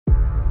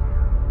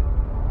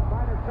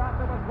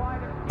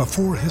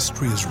Before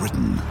history is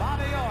written,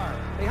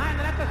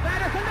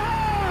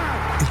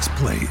 it's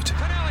played.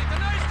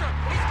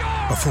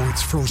 Before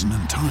it's frozen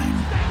in time,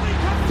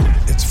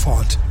 it's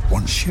fought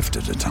one shift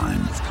at a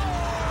time.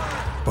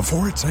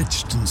 Before it's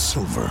etched in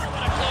silver,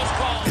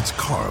 it's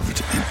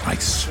carved in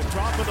ice.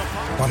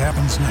 What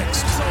happens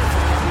next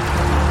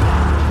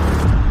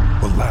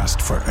will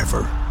last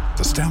forever.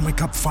 The Stanley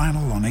Cup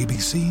Final on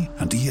ABC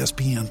and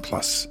ESPN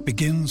Plus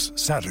begins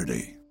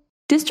Saturday.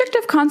 District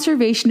of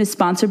Conservation is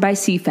sponsored by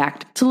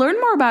CFACT. To learn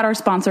more about our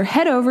sponsor,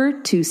 head over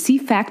to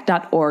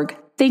cfact.org.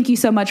 Thank you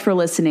so much for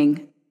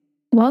listening.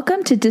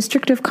 Welcome to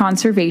District of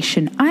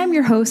Conservation. I'm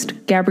your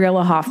host,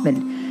 Gabriella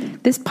Hoffman.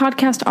 This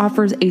podcast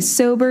offers a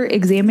sober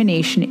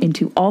examination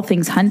into all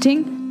things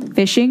hunting,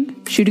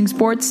 fishing, shooting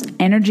sports,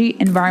 energy,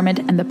 environment,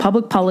 and the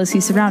public policy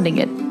surrounding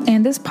it.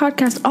 And this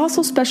podcast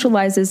also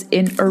specializes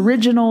in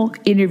original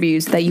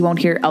interviews that you won't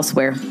hear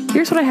elsewhere.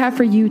 Here's what I have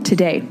for you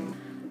today.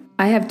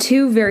 I have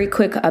two very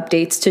quick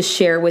updates to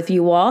share with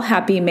you all.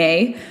 Happy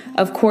May.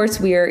 Of course,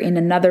 we are in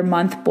another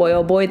month. Boy,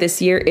 oh boy,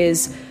 this year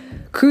is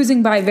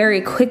cruising by very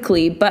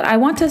quickly, but I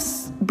want to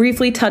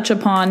briefly touch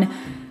upon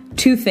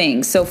two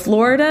things. So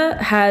Florida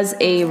has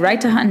a right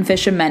to hunt and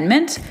fish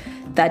amendment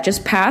that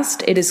just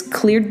passed. It has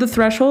cleared the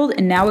threshold,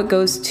 and now it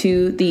goes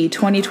to the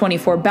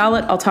 2024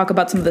 ballot. I'll talk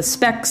about some of the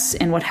specs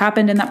and what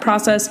happened in that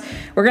process.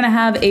 We're going to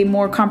have a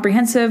more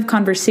comprehensive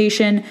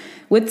conversation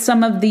with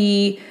some of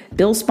the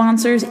bill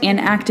sponsors and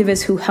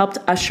activists who helped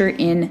usher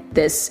in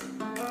this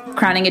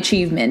crowning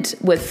achievement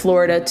with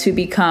Florida to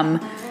become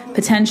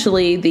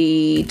potentially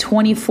the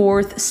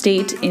 24th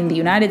state in the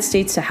United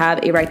States to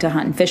have a right to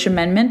hunt and fish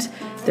amendment.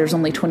 There's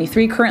only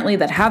 23 currently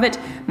that have it.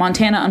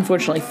 Montana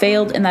unfortunately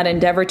failed in that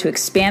endeavor to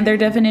expand their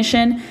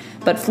definition,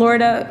 but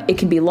Florida, it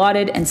can be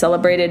lauded and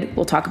celebrated.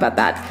 We'll talk about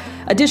that.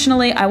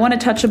 Additionally, I want to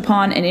touch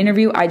upon an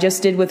interview I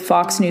just did with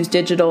Fox News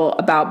Digital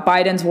about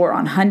Biden's war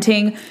on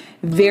hunting.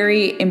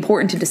 Very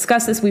important to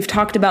discuss this. We've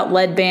talked about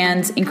lead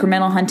bans,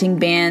 incremental hunting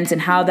bans,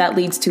 and how that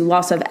leads to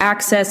loss of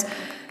access,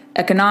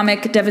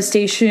 economic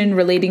devastation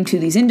relating to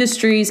these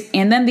industries,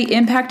 and then the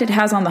impact it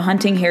has on the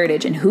hunting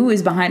heritage and who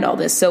is behind all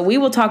this. So I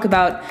will talk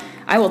about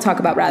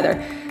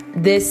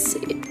this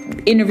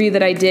interview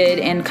that I did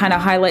and kind of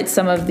highlight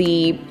some of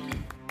the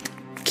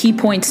key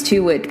points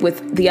to it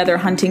with the other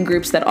hunting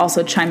groups that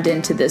also chimed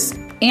into this.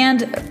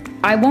 And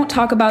I won't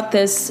talk about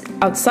this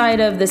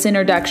outside of this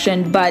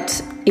introduction,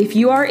 but if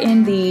you are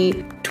in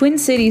the Twin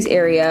Cities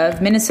area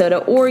of Minnesota,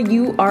 or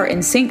you are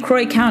in St.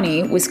 Croix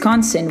County,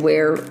 Wisconsin,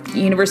 where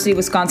University of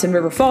Wisconsin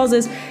River Falls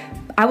is,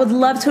 I would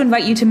love to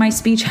invite you to my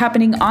speech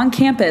happening on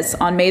campus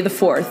on May the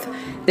 4th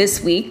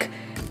this week.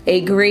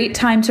 A great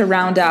time to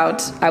round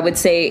out, I would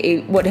say,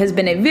 what has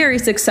been a very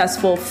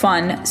successful,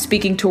 fun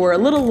speaking tour, a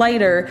little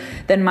lighter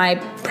than my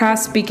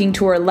past speaking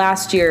tour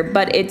last year,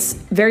 but it's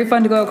very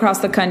fun to go across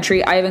the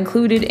country. I have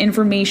included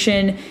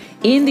information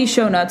in the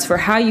show notes for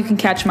how you can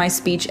catch my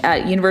speech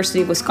at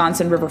University of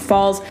Wisconsin River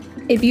Falls.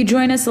 If you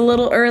join us a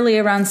little early,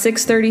 around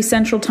 6:30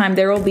 Central Time,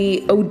 there will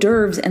be hors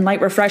d'oeuvres and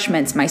light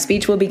refreshments. My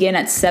speech will begin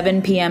at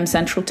 7 p.m.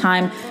 Central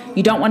Time.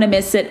 You don't want to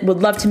miss it.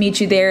 Would love to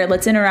meet you there.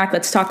 Let's interact.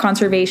 Let's talk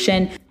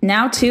conservation.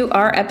 Now to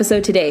our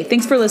episode today.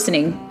 Thanks for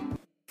listening.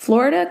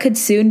 Florida could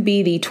soon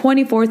be the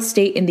 24th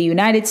state in the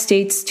United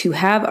States to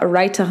have a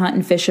right to hunt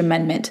and fish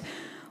amendment.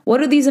 What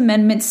do these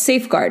amendments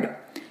safeguard?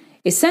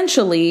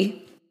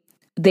 Essentially,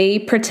 they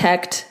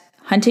protect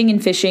hunting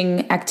and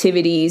fishing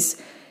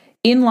activities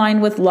in line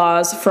with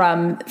laws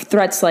from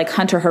threats like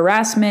hunter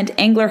harassment,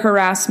 angler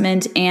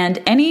harassment,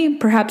 and any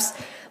perhaps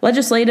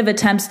legislative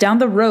attempts down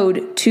the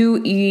road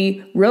to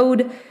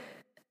erode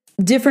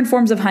different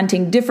forms of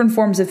hunting, different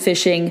forms of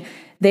fishing.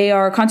 They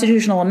are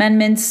constitutional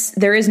amendments.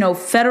 There is no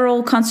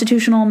federal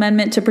constitutional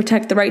amendment to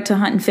protect the right to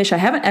hunt and fish. I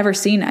haven't ever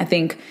seen, I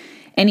think,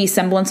 any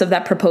semblance of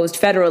that proposed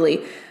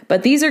federally.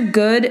 But these are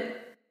good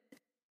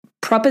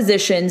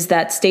propositions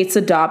that states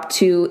adopt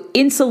to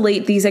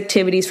insulate these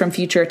activities from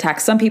future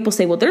attacks. Some people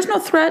say, well, there's no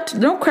threat,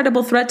 no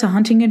credible threat to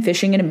hunting and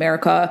fishing in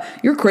America.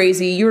 You're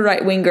crazy. You're a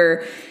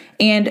right-winger.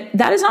 And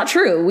that is not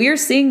true. We are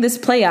seeing this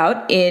play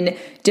out in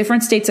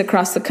different states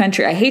across the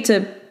country. I hate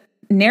to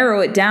narrow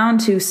it down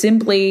to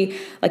simply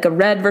like a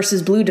red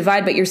versus blue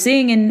divide, but you're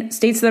seeing in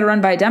states that are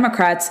run by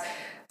Democrats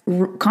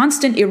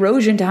constant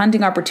erosion to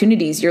hunting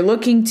opportunities. You're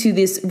looking to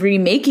this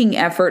remaking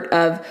effort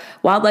of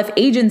wildlife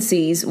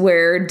agencies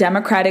where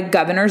Democratic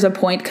governors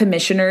appoint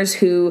commissioners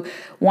who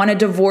want to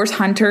divorce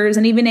hunters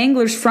and even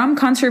anglers from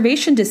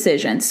conservation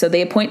decisions. So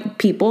they appoint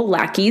people,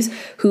 lackeys,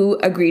 who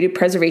agree to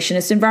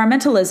preservationist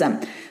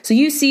environmentalism. So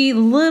you see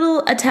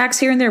little attacks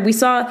here and there. We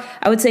saw,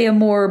 I would say, a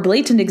more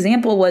blatant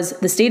example was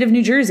the state of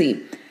New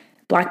Jersey.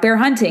 Black bear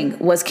hunting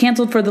was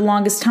canceled for the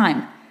longest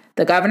time.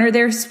 The governor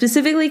there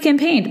specifically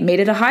campaigned, made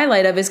it a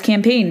highlight of his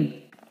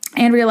campaign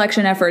and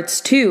re-election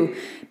efforts to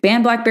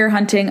ban black bear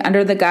hunting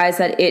under the guise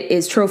that it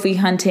is trophy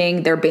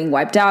hunting. They're being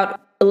wiped out,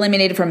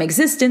 eliminated from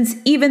existence,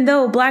 even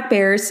though black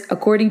bears,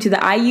 according to the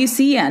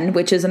IUCN,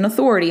 which is an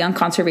authority on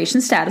conservation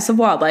status of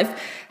wildlife,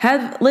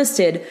 have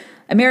listed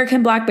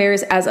American black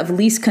bears as of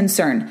least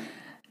concern.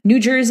 New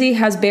Jersey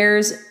has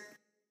bears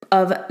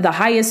of the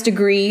highest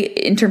degree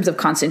in terms of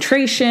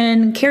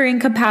concentration, carrying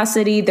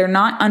capacity. They're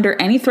not under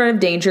any threat of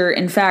danger.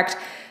 In fact,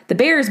 the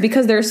bears,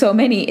 because there are so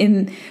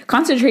many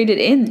concentrated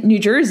in New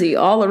Jersey,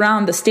 all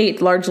around the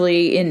state,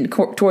 largely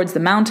towards the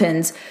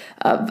mountains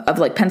of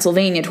like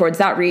Pennsylvania, towards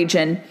that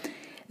region,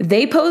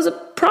 they pose a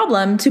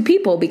problem to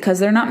people because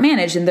they're not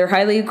managed and they're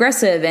highly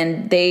aggressive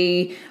and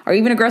they are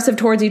even aggressive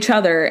towards each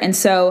other. And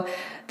so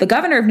the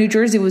governor of New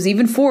Jersey was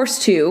even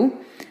forced to,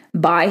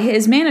 by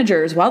his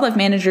managers, wildlife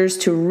managers,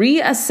 to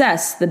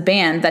reassess the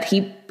ban that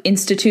he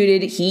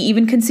instituted. He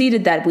even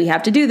conceded that we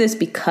have to do this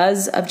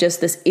because of just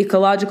this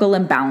ecological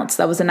imbalance.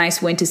 That was a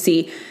nice win to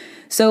see.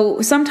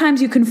 So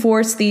sometimes you can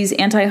force these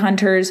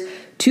anti-hunters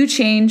to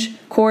change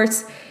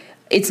course.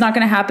 It's not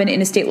going to happen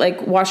in a state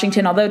like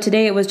Washington, although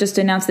today it was just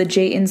announced that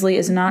Jay Inslee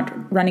is not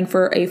running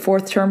for a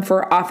fourth term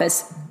for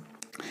office.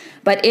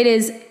 But it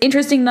is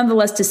interesting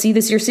nonetheless to see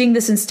this. You're seeing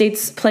this in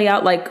states play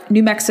out like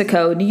New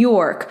Mexico, New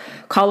York,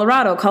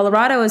 Colorado.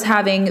 Colorado is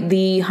having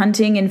the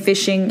hunting and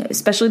fishing,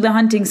 especially the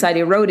hunting side,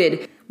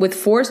 eroded with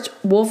forced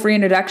wolf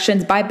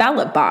reintroductions by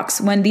ballot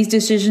box when these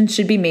decisions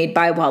should be made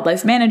by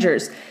wildlife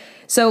managers.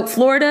 So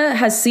Florida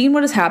has seen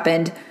what has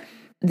happened.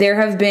 There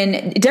have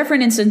been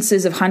different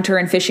instances of hunter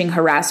and fishing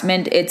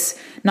harassment. It's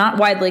not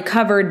widely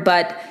covered,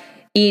 but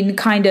in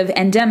kind of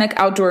endemic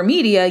outdoor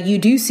media, you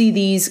do see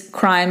these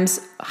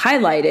crimes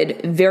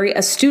highlighted very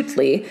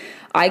astutely.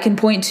 I can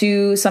point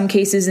to some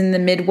cases in the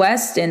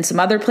Midwest and some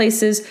other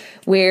places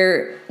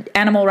where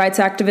animal rights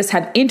activists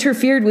have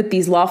interfered with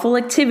these lawful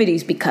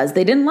activities because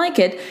they didn't like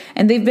it,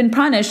 and they've been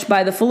punished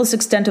by the fullest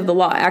extent of the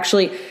law.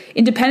 Actually,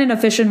 independent of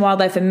Fish and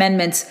Wildlife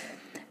amendments,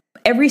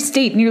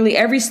 nearly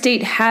every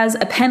state has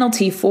a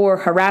penalty for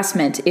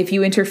harassment if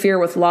you interfere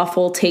with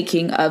lawful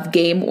taking of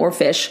game or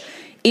fish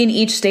in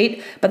each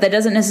state, but that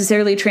doesn't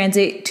necessarily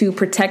translate to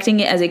protecting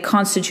it as a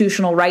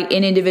constitutional right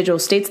in individual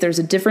states. There's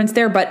a difference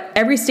there, but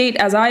every state,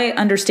 as I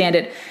understand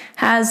it,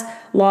 has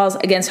laws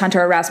against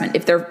hunter harassment.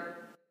 If they're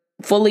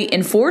fully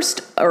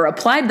enforced or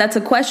applied, that's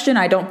a question.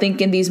 I don't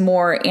think in these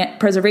more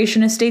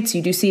preservationist states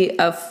you do see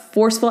a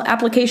forceful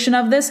application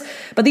of this,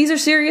 but these are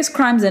serious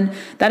crimes, and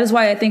that is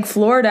why I think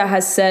Florida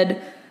has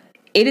said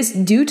it is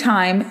due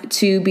time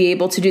to be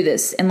able to do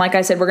this. And like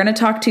I said, we're going to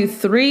talk to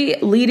 3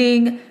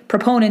 leading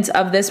proponents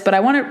of this, but I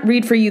want to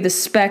read for you the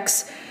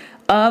specs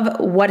of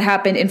what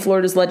happened in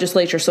Florida's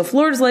legislature. So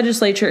Florida's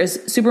legislature is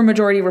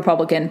supermajority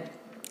Republican,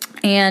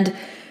 and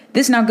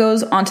this now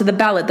goes onto the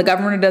ballot. The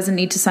governor doesn't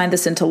need to sign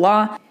this into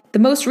law. The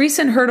most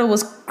recent hurdle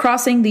was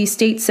crossing the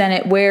state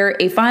Senate, where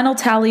a final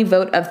tally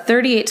vote of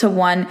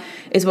 38-1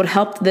 is what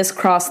helped this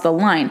cross the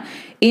line.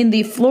 In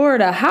the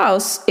Florida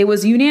House, it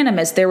was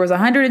unanimous. There was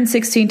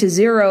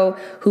 116-0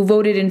 who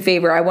voted in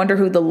favor. I wonder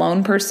who the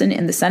lone person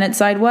in the Senate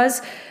side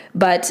was,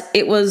 but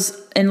it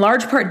was in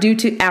large part due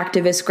to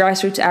activists,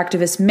 grassroots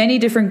activists, many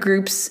different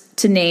groups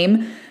to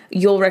name.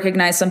 You'll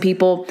recognize some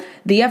people.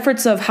 The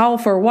efforts of Howl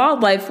for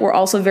Wildlife were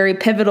also very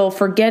pivotal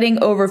for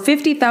getting over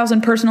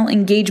 50,000 personal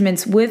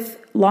engagements with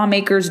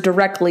lawmakers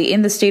directly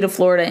in the state of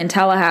Florida in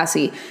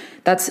Tallahassee.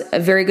 That's a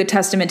very good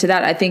testament to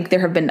that. I think there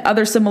have been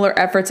other similar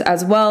efforts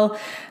as well.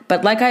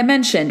 But like I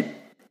mentioned,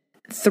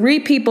 3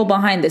 people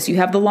behind this. You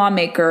have the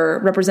lawmaker,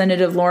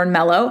 Representative Lauren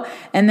Mello,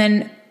 and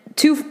then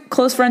 2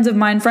 close friends of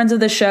mine, friends of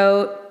the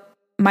show,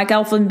 Mike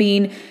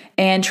Elfenbein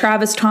and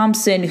Travis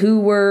Thompson, who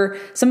were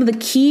some of the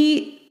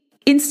key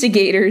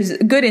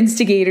good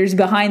instigators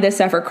behind this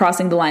effort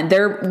crossing the line.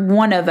 They're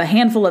one of a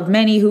handful of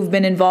many who've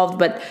been involved,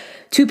 but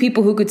 2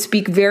 people who could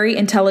speak very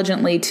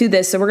intelligently to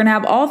this. So we're going to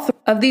have all 3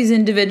 of these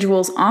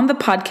individuals on the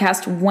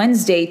podcast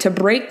Wednesday to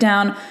break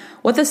down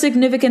what the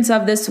significance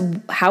of this,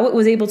 how it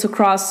was able to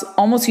cross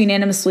almost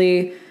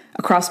unanimously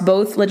across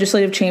both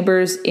legislative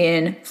chambers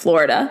in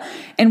Florida,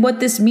 and what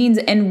this means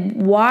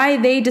and why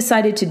they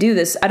decided to do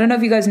this. I don't know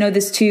if you guys know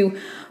this too.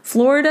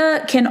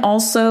 Florida can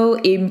also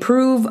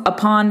improve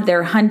upon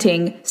their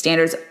hunting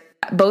standards.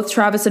 Both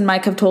Travis and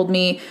Mike have told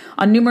me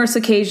on numerous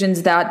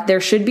occasions that there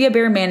should be a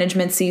bear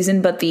management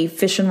season, but the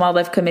Fish and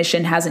Wildlife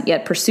Commission hasn't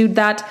yet pursued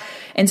that.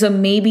 And so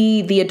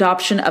maybe the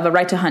adoption of a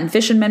right to hunt and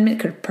fish amendment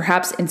could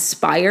perhaps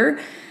inspire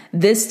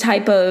this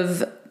type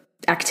of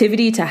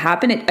activity to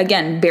happen.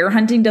 Again, bear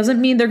hunting doesn't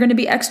mean they're going to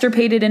be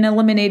extirpated and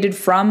eliminated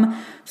from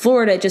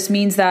Florida. It just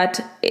means that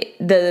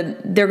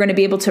they're going to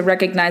be able to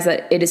recognize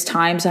that it is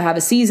time to have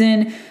a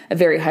season, a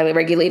very highly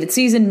regulated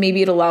season.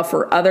 Maybe it'll allow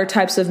for other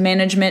types of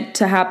management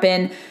to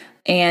happen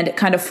and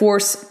kind of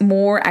force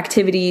more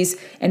activities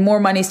and more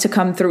monies to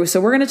come through.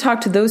 So we're going to talk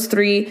to those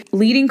 3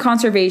 leading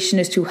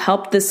conservationists who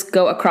helped this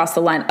go across the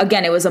line.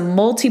 Again, it was a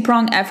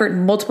multi-pronged effort,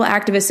 multiple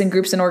activists and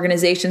groups and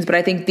organizations, but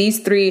I think these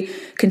 3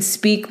 can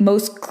speak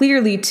most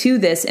clearly to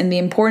this and the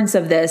importance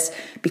of this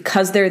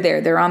because they're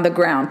there, they're on the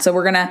ground. So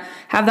we're going to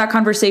have that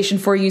conversation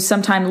for you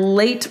sometime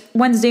late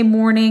Wednesday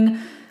morning,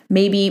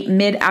 maybe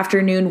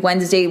mid-afternoon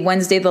Wednesday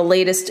the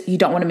latest. You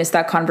don't want to miss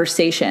that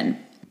conversation.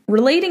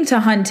 Relating to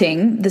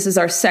hunting, this is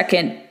our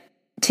second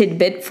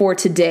tidbit for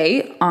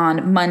today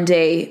on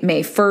Monday,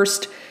 May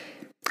 1st.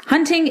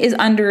 Hunting is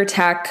under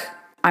attack.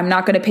 I'm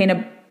not going to paint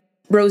a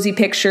rosy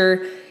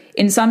picture.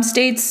 In some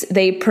states,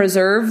 they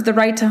preserve the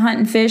right to hunt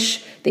and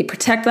fish. They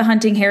protect the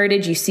hunting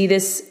heritage. You see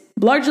this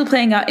largely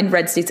playing out in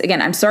red states.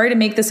 Again, I'm sorry to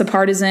make this a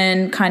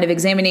partisan kind of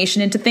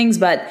examination into things,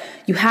 but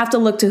you have to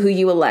look to who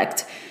you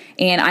elect.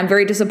 And I'm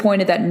very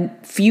disappointed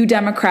that few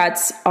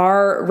Democrats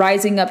are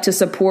rising up to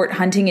support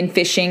hunting and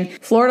fishing.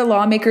 Florida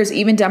lawmakers,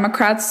 even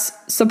Democrats,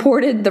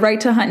 supported the right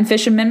to hunt and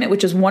fish amendment,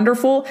 which is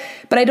wonderful.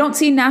 But I don't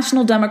see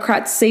national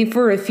Democrats, save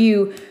for a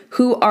few,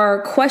 who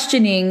are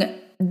questioning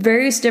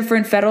various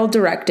different federal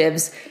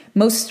directives,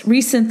 most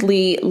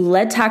recently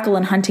lead tackle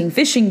and hunting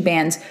fishing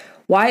bans.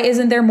 Why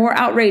isn't there more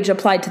outrage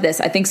applied to this?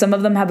 I think some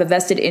of them have a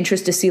vested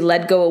interest to see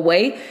lead go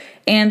away,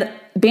 and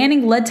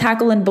banning lead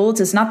tackle and bullets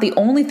is not the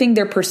only thing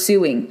they're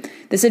pursuing.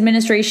 This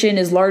administration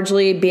is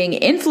largely being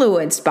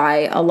influenced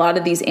by a lot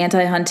of these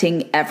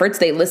anti-hunting efforts.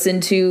 They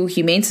listen to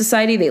Humane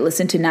Society, they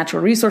listen to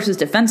Natural Resources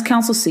Defense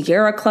Council,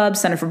 Sierra Club,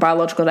 Center for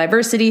Biological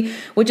Diversity,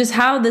 which is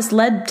how this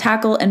lead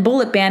tackle and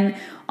bullet ban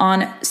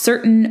on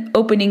certain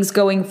openings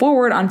going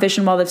forward on Fish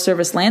and Wildlife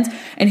Service lands.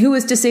 And who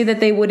is to say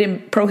that they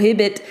wouldn't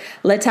prohibit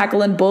lead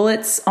tackle and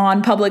bullets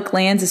on public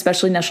lands,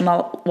 especially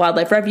national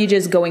wildlife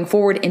refuges, going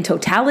forward in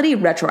totality,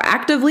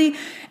 retroactively?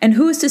 And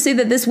who is to say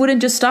that this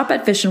wouldn't just stop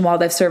at Fish and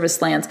Wildlife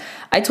Service lands?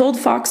 I told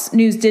Fox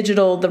News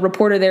Digital, the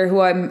reporter there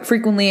who I'm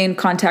frequently in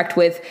contact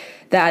with,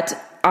 that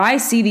I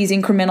see these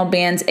incremental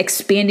bans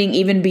expanding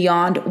even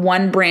beyond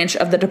one branch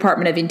of the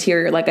Department of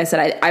Interior. Like I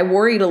said, I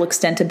worry it'll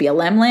extend to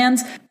BLM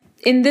lands.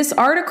 In this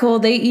article,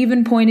 they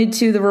even pointed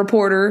to the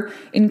reporter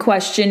in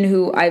question,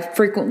 who I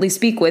frequently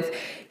speak with.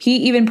 He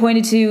even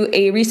pointed to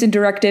a recent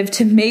directive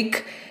to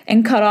make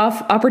and cut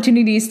off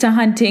opportunities to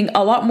hunting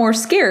a lot more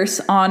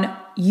scarce on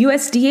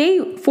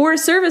USDA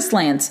Forest Service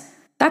lands.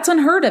 That's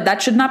unheard of.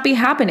 That should not be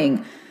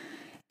happening.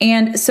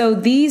 And so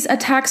these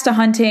attacks to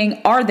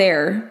hunting are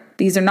there.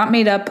 These are not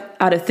made up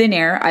out of thin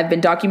air. I've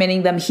been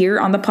documenting them here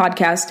on the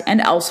podcast and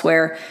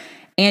elsewhere.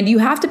 And you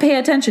have to pay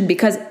attention,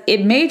 because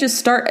it may just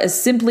start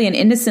as simply and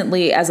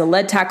innocently as a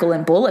lead tackle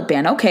and bullet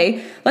ban.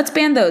 Okay, let's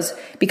ban those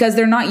because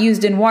they're not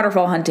used in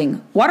waterfowl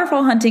hunting.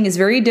 Waterfowl hunting is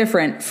very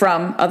different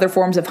from other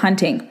forms of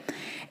hunting.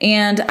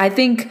 And I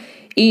think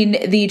in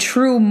the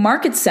true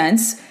market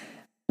sense,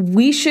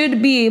 we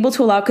should be able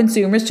to allow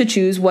consumers to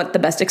choose what the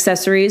best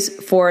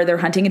accessories for their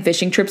hunting and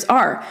fishing trips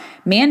are.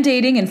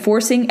 Mandating and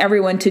forcing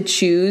everyone to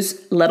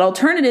choose lead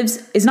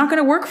alternatives is not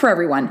going to work for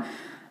everyone.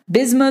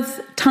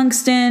 Bismuth,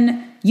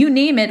 tungsten, you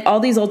name it, all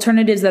these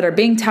alternatives that are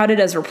being touted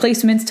as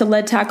replacements to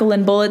lead tackle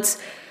and bullets,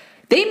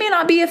 they may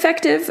not be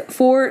effective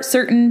for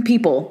certain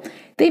people.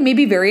 They may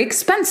be very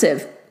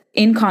expensive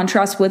in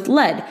contrast with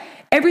lead.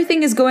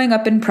 Everything is going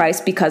up in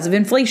price because of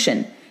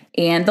inflation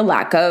and the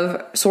lack of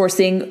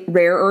sourcing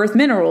rare earth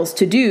minerals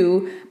to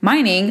do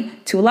mining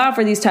to allow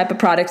for these type of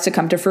products to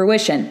come to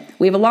fruition.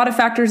 We have a lot of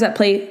factors at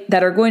play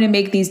that are going to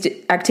make these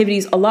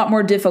activities a lot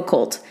more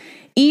difficult.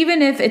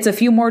 Even if it's a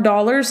few more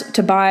dollars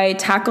to buy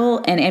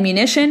tackle and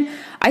ammunition,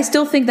 I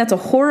still think that's a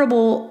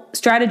horrible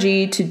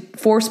strategy to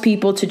force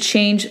people to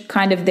change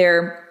kind of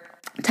their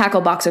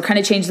tackle box or kind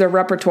of change their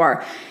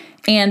repertoire.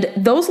 And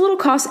those little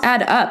costs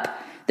add up.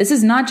 This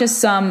is not just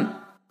some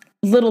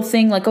little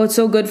thing like, oh, it's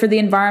so good for the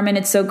environment,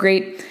 it's so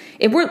great.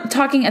 If we're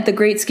talking at the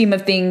great scheme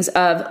of things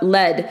of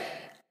lead,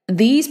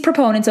 these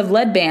proponents of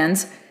lead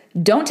bans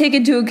don't take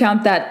into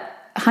account that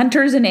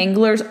hunters and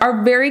anglers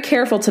are very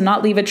careful to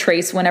not leave a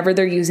trace whenever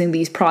they're using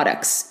these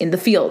products in the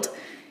field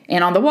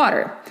and on the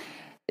water.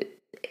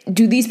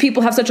 Do these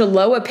people have such a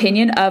low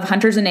opinion of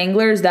hunters and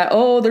anglers that,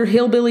 oh, they're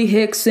hillbilly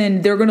hicks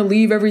and they're going to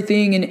leave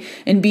everything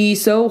and be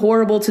so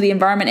horrible to the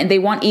environment, and they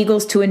want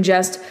eagles to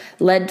ingest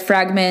lead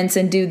fragments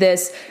and do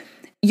this?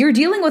 You're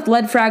dealing with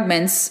lead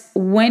fragments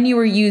when you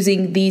are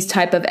using these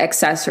type of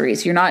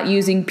accessories. You're not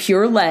using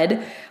pure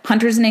lead.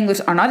 Hunters and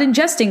anglers are not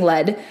ingesting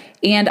lead.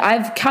 And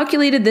I've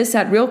calculated this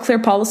at Real Clear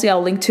Policy.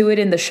 I'll link to it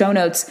in the show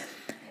notes.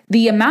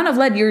 The amount of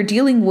lead you're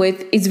dealing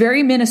with is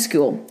very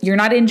minuscule. You're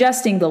not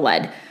ingesting the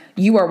lead.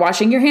 You are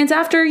washing your hands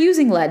after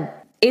using lead.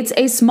 It's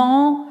a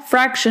small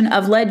fraction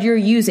of lead you're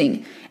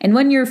using. And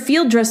when you're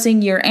field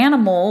dressing your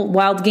animal,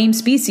 wild game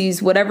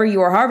species, whatever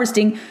you are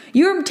harvesting,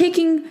 you're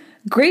taking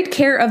great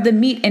care of the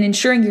meat and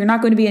ensuring you're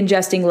not going to be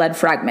ingesting lead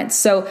fragments.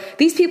 So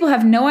these people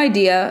have no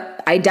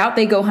idea. I doubt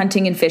they go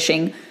hunting and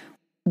fishing,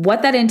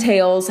 what that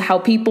entails, how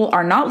people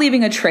are not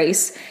leaving a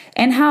trace,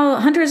 and how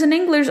hunters and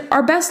anglers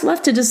are best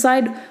left to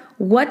decide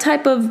what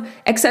type of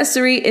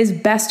accessory is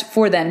best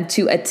for them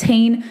to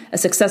attain a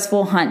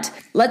successful hunt.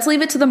 Let's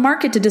leave it to the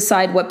market to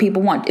decide what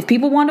people want. If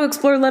people want to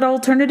explore lead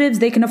alternatives,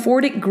 they can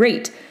afford it,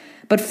 great.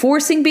 But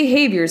forcing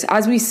behaviors,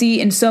 as we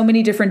see in so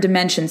many different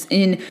dimensions,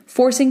 in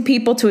forcing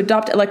people to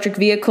adopt electric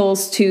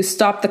vehicles to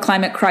stop the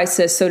climate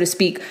crisis, so to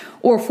speak,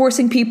 or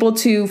forcing people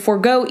to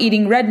forego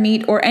eating red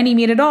meat or any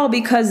meat at all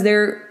because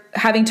they're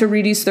having to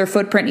reduce their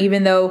footprint,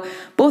 even though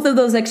both of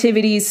those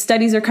activities,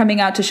 studies are coming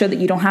out to show that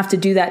you don't have to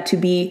do that to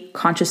be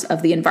conscious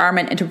of the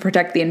environment and to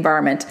protect the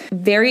environment.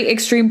 Very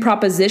extreme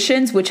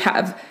propositions which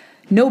have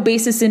no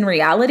basis in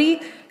reality.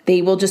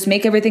 They will just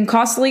make everything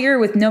costlier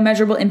with no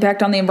measurable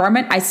impact on the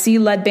environment. I see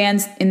lead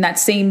bans in that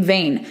same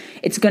vein.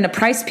 It's going to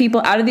price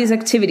people out of these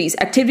activities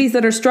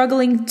that are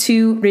struggling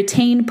to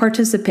retain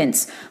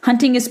participants.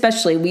 Hunting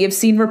especially. We have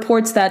seen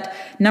reports that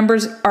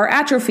numbers are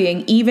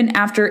atrophying even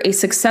after a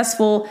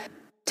successful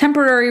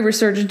temporary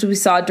resurgence we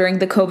saw during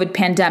the COVID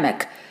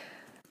pandemic.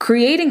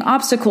 Creating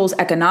obstacles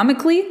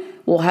economically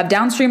will have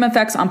downstream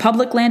effects on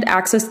public land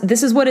access.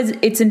 This is what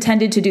it's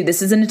intended to do.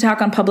 This is an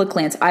attack on public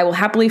lands. I will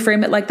happily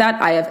frame it like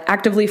that. I have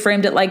actively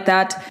framed it like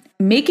that.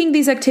 Making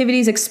these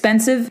activities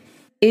expensive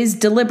is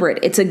deliberate.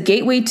 It's a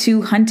gateway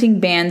to hunting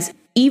bans,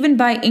 even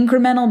by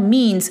incremental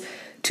means,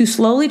 to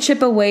slowly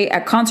chip away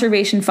at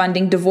conservation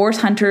funding,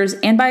 divorce hunters,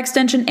 and by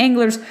extension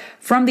anglers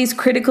from these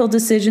critical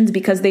decisions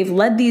because they've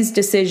led these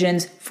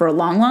decisions for a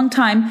long, long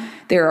time.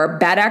 There are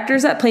bad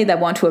actors at play that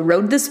want to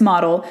erode this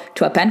model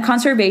to upend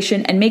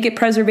conservation and make it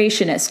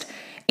preservationist.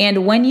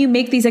 And when you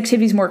make these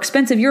activities more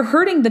expensive, you're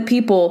hurting the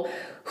people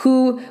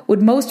who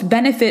would most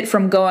benefit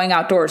from going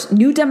outdoors.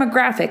 New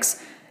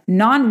demographics,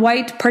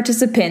 non-white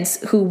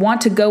participants who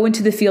want to go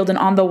into the field and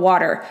on the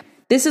water.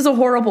 This is a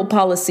horrible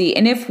policy.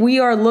 And if we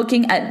are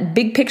looking at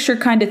big picture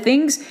kind of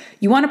things,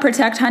 you want to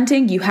protect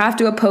hunting, you have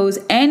to oppose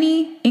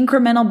any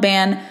incremental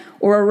ban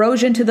or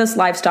erosion to this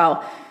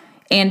lifestyle.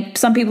 And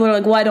some people are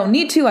like, well, I don't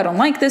need to. I don't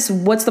like this.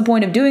 What's the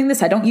point of doing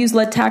this? I don't use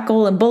lead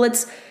tackle and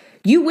bullets.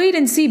 You wait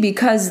and see,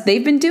 because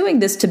they've been doing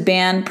this to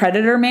ban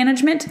predator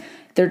management.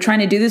 They're trying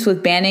to do this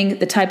with banning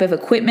the type of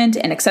equipment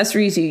and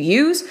accessories you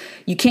use.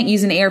 You can't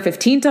use an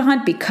AR-15 to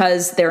hunt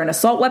because they're an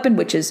assault weapon,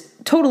 which is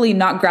totally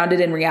not grounded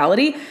in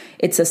reality.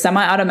 It's a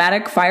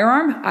semi-automatic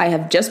firearm. I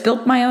have just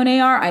built my own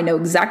AR. I know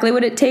exactly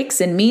what it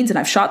takes and means, and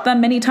I've shot them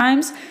many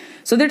times.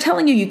 So they're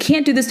telling you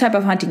can't do this type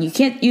of hunting. You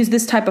can't use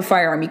this type of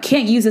firearm. You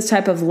can't use this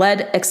type of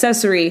lead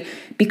accessory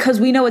because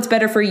we know it's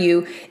better for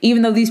you,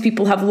 even though these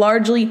people have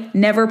largely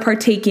never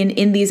partaken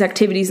in these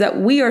activities that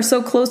we are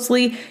so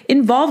closely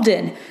involved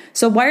in.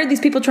 So why are these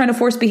people trying to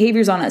force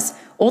behaviors on us?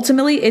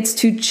 Ultimately, it's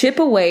to chip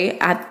away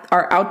at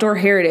our outdoor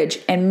heritage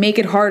and make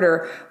it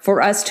harder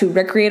for us to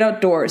recreate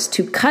outdoors,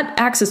 to cut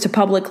access to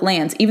public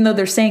lands, even though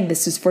they're saying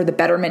this is for the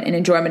betterment and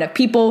enjoyment of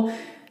people.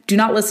 Do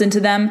not listen to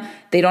them.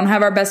 They don't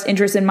have our best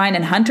interests in mind.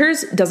 And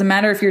hunters, doesn't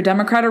matter if you're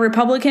Democrat or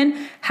Republican,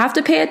 have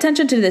to pay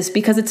attention to this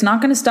because it's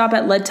not going to stop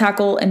at lead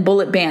tackle and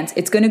bullet bans.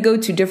 It's going to go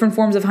to different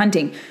forms of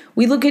hunting.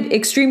 We look at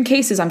extreme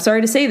cases. I'm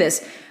sorry to say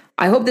this.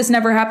 I hope this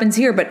never happens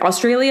here, but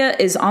Australia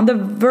is on the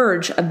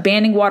verge of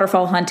banning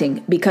waterfowl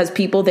hunting because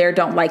people there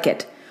don't like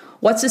it.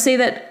 What's to say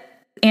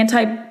that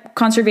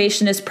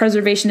anti-conservationist,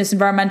 preservationist,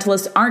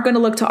 environmentalists aren't going to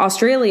look to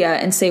Australia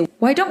and say,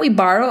 why don't we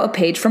borrow a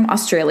page from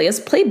Australia's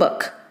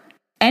playbook?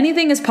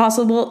 Anything is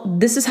possible.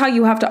 This is how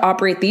you have to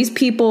operate. These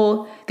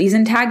people, these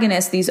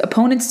antagonists, these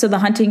opponents to the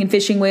hunting and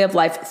fishing way of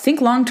life,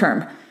 think long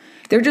term.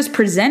 They're just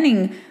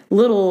presenting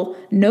little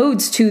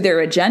nodes to their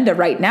agenda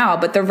right now,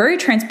 but they're very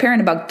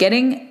transparent about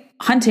getting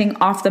hunting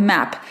off the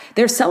map.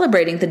 They're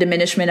celebrating the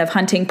diminishment of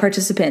hunting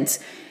participants.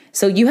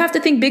 So you have to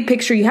think big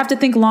picture. You have to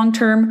think long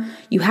term.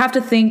 You have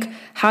to think,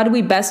 how do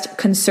we best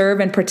conserve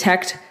and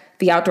protect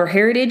the outdoor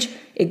heritage?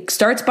 It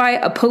starts by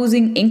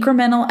opposing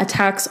incremental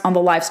attacks on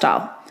the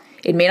lifestyle.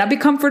 It may not be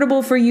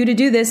comfortable for you to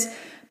do this,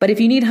 but if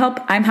you need help,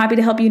 I'm happy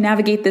to help you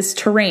navigate this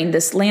terrain,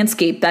 this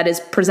landscape that is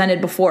presented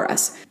before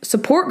us.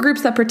 Support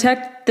groups that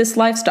protect this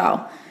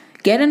lifestyle.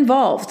 Get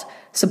involved.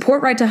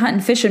 Support right to hunt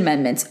and fish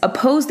amendments.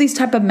 Oppose these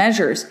type of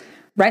measures.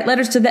 Write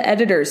letters to the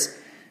editors.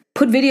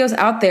 Put videos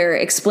out there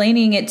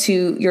explaining it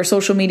to your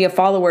social media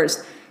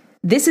followers.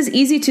 This is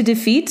easy to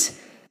defeat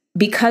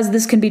because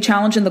this can be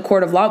challenged in the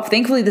court of law.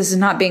 Thankfully, this is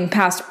not being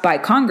passed by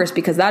Congress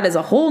because that is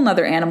a whole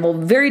nother animal.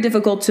 Very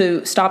difficult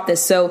to stop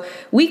this. So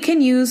we can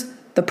use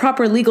the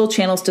proper legal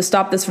channels to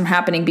stop this from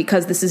happening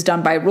because this is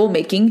done by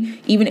rulemaking,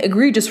 even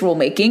egregious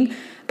rulemaking.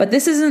 But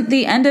this isn't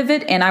the end of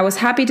it, and I was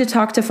happy to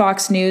talk to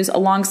Fox News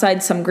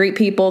alongside some great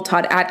people,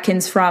 Todd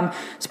Atkins from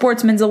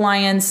Sportsmen's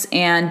Alliance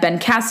and Ben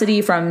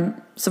Cassidy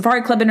from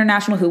Safari Club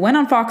International, who went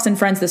on Fox and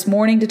Friends this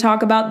morning to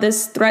talk about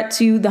this threat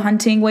to the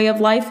hunting way of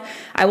life.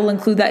 I will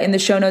include that in the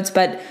show notes,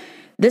 but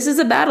this is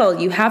a battle.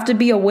 You have to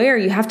be aware.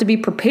 You have to be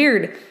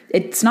prepared.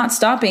 It's not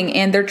stopping,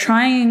 and they're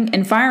trying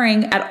and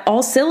firing at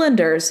all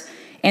cylinders.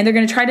 And they're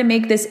going to try to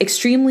make this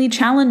extremely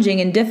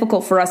challenging and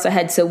difficult for us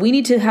ahead. So we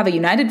need to have a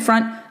united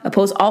front,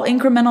 oppose all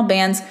incremental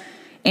bans,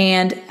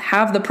 and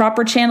have the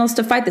proper channels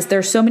to fight this. There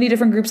are so many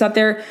different groups out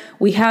there.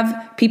 We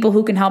have people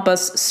who can help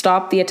us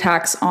stop the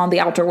attacks on the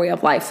outdoor way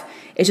of life.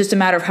 It's just a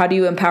matter of how do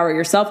you empower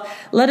yourself.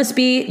 Let us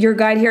be your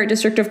guide here at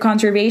District of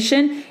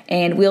Conservation,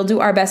 and we'll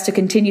do our best to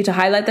continue to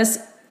highlight this.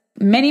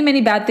 Many,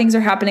 many bad things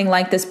are happening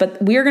like this,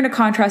 but we are going to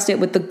contrast it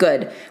with the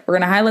good. We're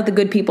going to highlight the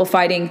good people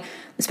fighting,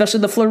 especially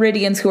the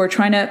Floridians who are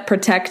trying to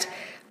protect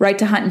right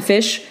to hunt and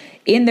fish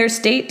in their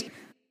state.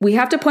 We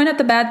have to point out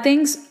the bad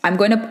things. I'm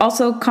going to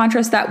also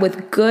contrast that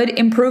with good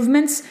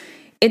improvements.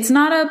 It's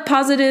not a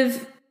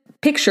positive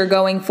picture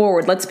going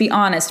forward, let's be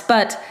honest,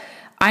 but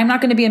I'm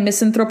not going to be a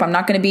misanthrope. I'm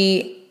not going to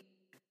be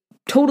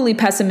totally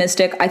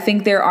pessimistic. I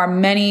think there are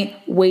many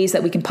ways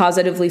that we can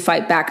positively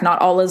fight back.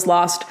 Not all is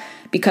lost,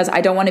 because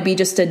I don't want to be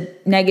just a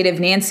negative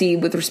Nancy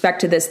with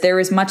respect to this. There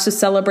is much to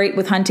celebrate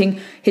with hunting.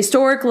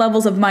 Historic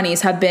levels of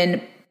monies have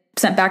been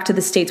sent back to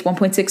the states,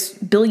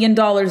 $1.6 billion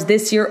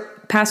this year,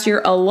 past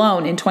year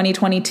alone in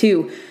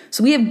 2022.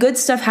 So we have good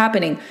stuff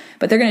happening,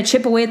 but they're going to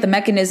chip away at the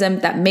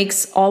mechanism that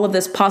makes all of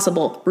this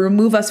possible,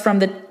 remove us from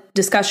the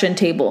discussion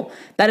table.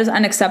 That is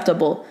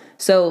unacceptable.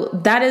 So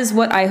that is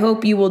what I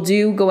hope you will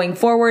do going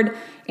forward.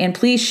 And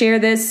please share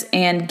this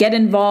and get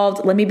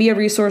involved. Let me be a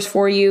resource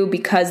for you,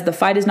 because the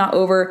fight is not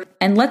over.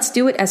 And let's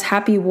do it as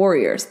happy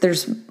warriors.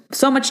 There's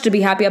so much to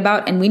be happy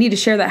about, and we need to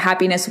share that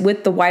happiness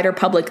with the wider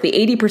public, the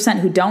 80%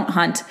 who don't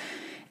hunt,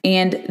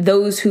 and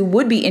those who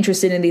would be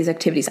interested in these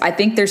activities. I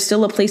think there's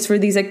still a place for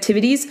these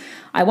activities.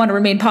 I want to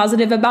remain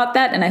positive about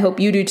that, and I hope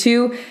you do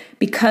too,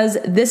 because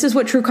this is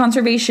what true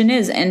conservation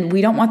is, and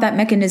we don't want that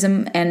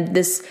mechanism and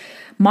this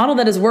model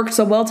that has worked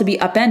so well to be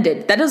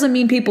upended. That doesn't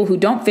mean people who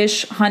don't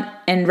fish, hunt,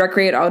 and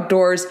recreate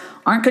outdoors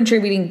aren't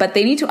contributing, but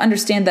they need to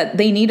understand that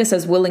they need us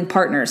as willing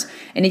partners.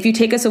 And if you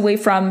take us away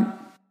from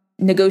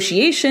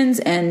negotiations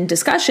and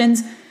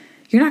discussions,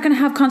 you're not going to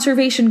have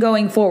conservation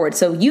going forward.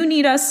 So you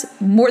need us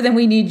more than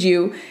we need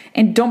you,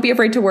 and don't be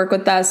afraid to work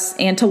with us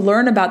and to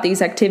learn about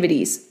these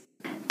activities.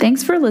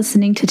 Thanks for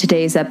listening to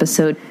today's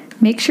episode.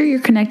 Make sure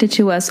you're connected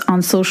to us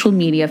on social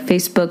media,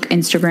 Facebook,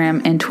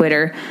 Instagram, and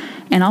Twitter.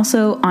 And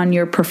also on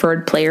your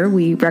preferred player,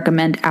 we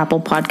recommend Apple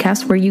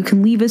Podcasts, where you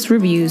can leave us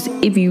reviews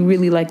if you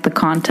really like the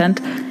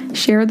content.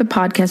 Share the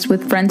podcast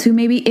with friends who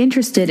may be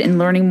interested in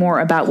learning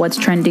more about what's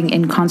trending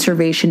in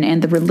conservation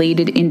and the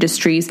related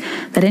industries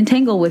that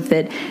entangle with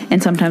it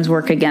and sometimes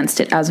work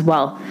against it as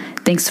well.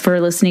 Thanks for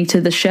listening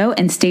to the show,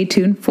 and stay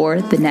tuned for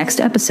the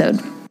next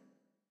episode.